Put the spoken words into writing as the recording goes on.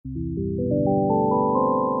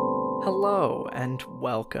Hello and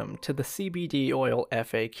welcome to the CBD Oil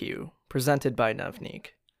FAQ, presented by Navneek.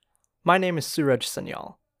 My name is Suraj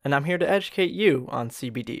Sanyal, and I'm here to educate you on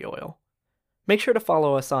CBD oil. Make sure to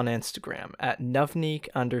follow us on Instagram at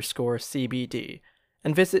Navneek_CBD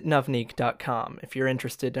and visit Navneek.com if you're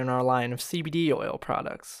interested in our line of CBD oil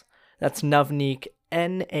products. That's Navneek,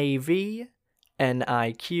 Navnique,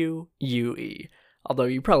 although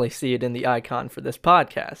you probably see it in the icon for this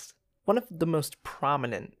podcast. One of the most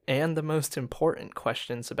prominent and the most important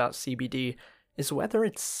questions about CBD is whether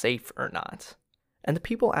it's safe or not. And the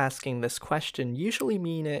people asking this question usually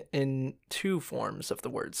mean it in two forms of the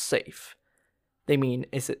word safe. They mean,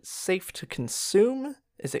 is it safe to consume?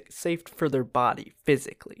 Is it safe for their body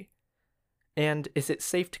physically? And is it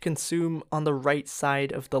safe to consume on the right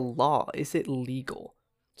side of the law? Is it legal?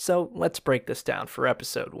 So let's break this down for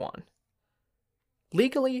episode 1.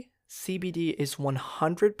 Legally, CBD is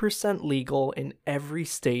 100% legal in every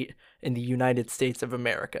state in the United States of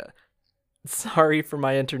America. Sorry for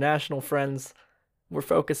my international friends, we're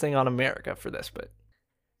focusing on America for this bit.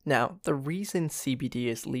 Now, the reason CBD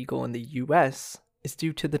is legal in the US is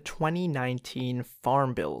due to the 2019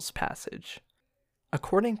 Farm Bill's passage.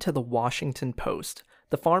 According to the Washington Post,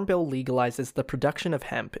 the Farm Bill legalizes the production of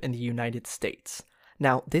hemp in the United States.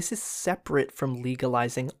 Now, this is separate from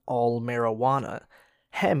legalizing all marijuana.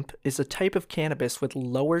 Hemp is a type of cannabis with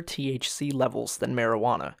lower THC levels than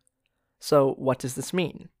marijuana. So, what does this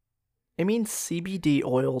mean? It means CBD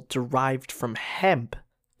oil derived from hemp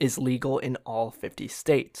is legal in all 50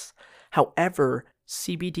 states. However,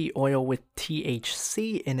 CBD oil with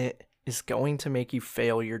THC in it is going to make you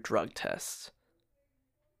fail your drug tests.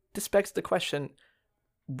 This begs the question,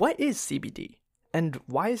 what is CBD, and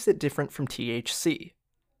why is it different from THC?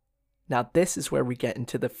 Now, this is where we get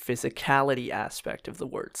into the physicality aspect of the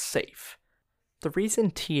word safe. The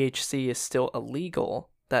reason THC is still illegal,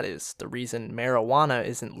 that is, the reason marijuana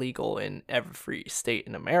isn't legal in every state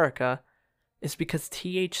in America, is because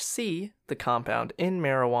THC, the compound in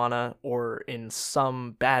marijuana or in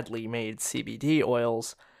some badly made CBD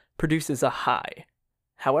oils, produces a high.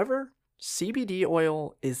 However, CBD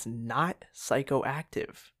oil is not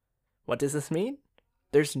psychoactive. What does this mean?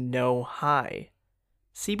 There's no high.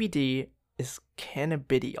 CBD is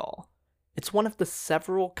cannabidiol. It's one of the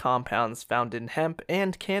several compounds found in hemp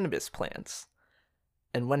and cannabis plants.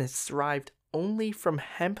 And when it's derived only from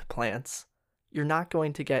hemp plants, you're not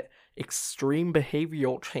going to get extreme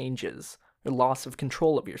behavioral changes or loss of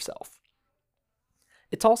control of yourself.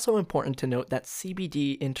 It's also important to note that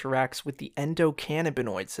CBD interacts with the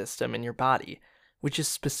endocannabinoid system in your body, which is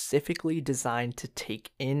specifically designed to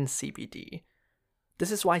take in CBD.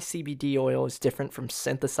 This is why CBD oil is different from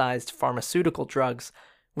synthesized pharmaceutical drugs,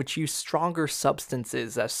 which use stronger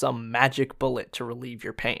substances as some magic bullet to relieve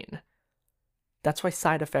your pain. That's why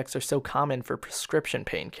side effects are so common for prescription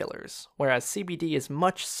painkillers, whereas CBD is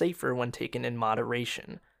much safer when taken in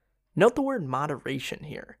moderation. Note the word moderation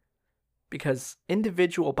here, because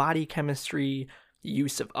individual body chemistry,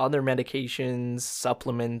 use of other medications,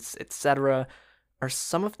 supplements, etc., are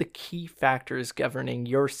some of the key factors governing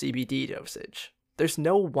your CBD dosage. There's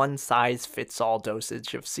no one-size-fits-all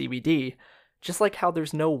dosage of CBD, just like how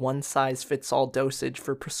there's no one-size-fits-all dosage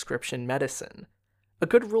for prescription medicine. A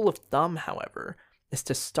good rule of thumb, however, is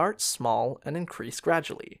to start small and increase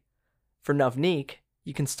gradually. For Navneek,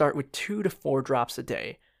 you can start with 2 to 4 drops a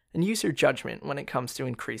day, and use your judgment when it comes to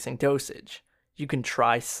increasing dosage. You can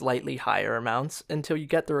try slightly higher amounts until you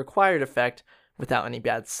get the required effect without any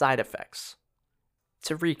bad side effects.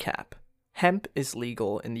 To recap, hemp is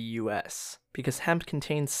legal in the US because hemp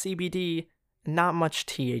contains CBD and not much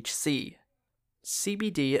THC.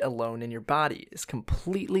 CBD alone in your body is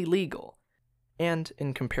completely legal, and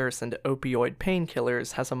in comparison to opioid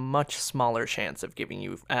painkillers has a much smaller chance of giving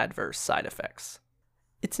you adverse side effects.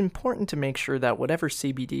 It's important to make sure that whatever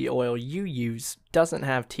CBD oil you use doesn't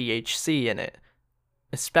have THC in it,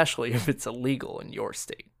 especially if it's illegal in your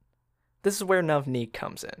state. This is where Navneek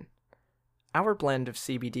comes in. Our blend of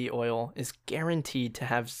CBD oil is guaranteed to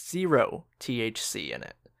have 0 THC in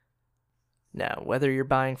it. Now, whether you're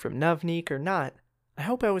buying from Navneek or not, I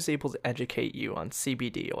hope I was able to educate you on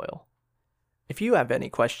CBD oil. If you have any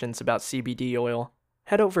questions about CBD oil,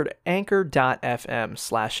 head over to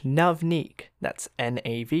anchor.fm/Navneek, that's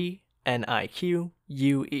Navnique,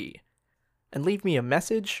 and leave me a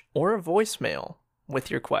message or a voicemail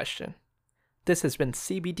with your question. This has been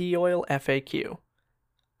CBD Oil FAQ.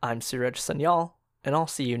 I'm Suraj Sanyal, and I'll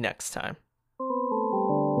see you next time.